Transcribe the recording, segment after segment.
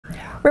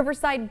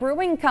Riverside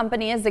Brewing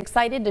Company is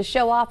excited to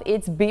show off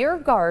its beer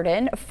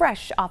garden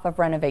fresh off of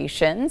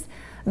renovations.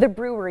 The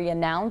brewery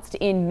announced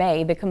in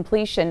May the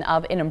completion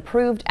of an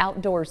improved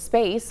outdoor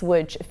space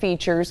which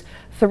features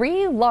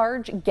 3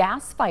 large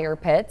gas fire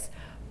pits,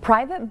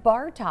 private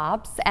bar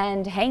tops,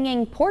 and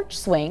hanging porch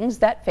swings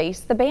that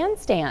face the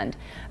bandstand.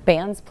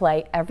 Bands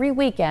play every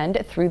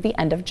weekend through the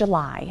end of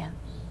July.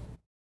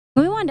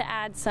 We wanted to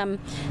add some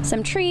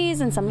trees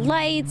and some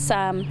lights.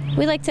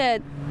 We like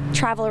to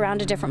travel around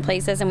to different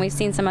places, and we've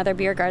seen some other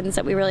beer gardens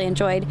that we really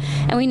enjoyed,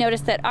 and we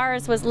noticed that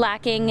ours was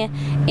lacking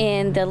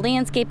in the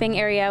landscaping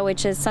area,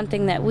 which is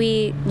something that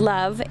we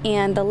love,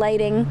 and the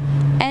lighting,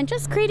 and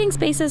just creating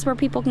spaces where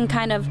people can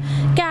kind of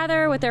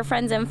gather with their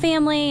friends and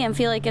family and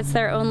feel like it's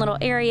their own little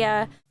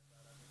area.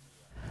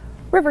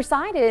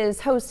 Riverside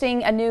is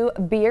hosting a new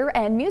beer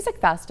and music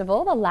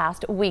festival the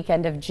last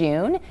weekend of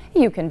June.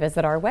 You can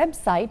visit our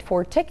website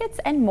for tickets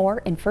and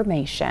more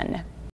information.